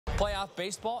Playoff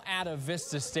baseball at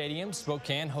Avista Stadium.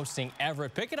 Spokane hosting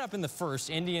Everett. Pick it up in the first.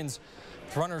 Indians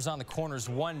runners on the corners,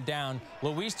 one down.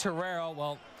 Luis Torrero,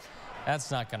 well,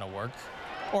 that's not going to work.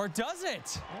 Or does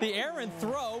it? The errant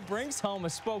throw brings home a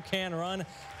Spokane run.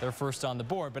 They're first on the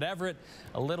board, but Everett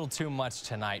a little too much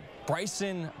tonight.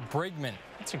 Bryson Brigman,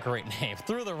 that's a great name,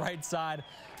 through the right side.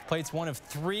 Plates one of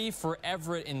 3 for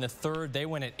Everett in the third. They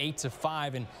win at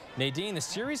 8-5. And Nadine, the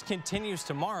series continues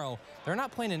tomorrow. They're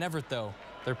not playing in Everett, though.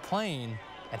 They're playing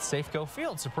at Safeco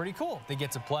Field, so pretty cool. They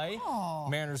get to play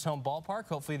Mariners home ballpark.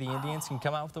 Hopefully the Indians can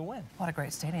come out with a win. What a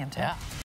great stadium, too. Yeah.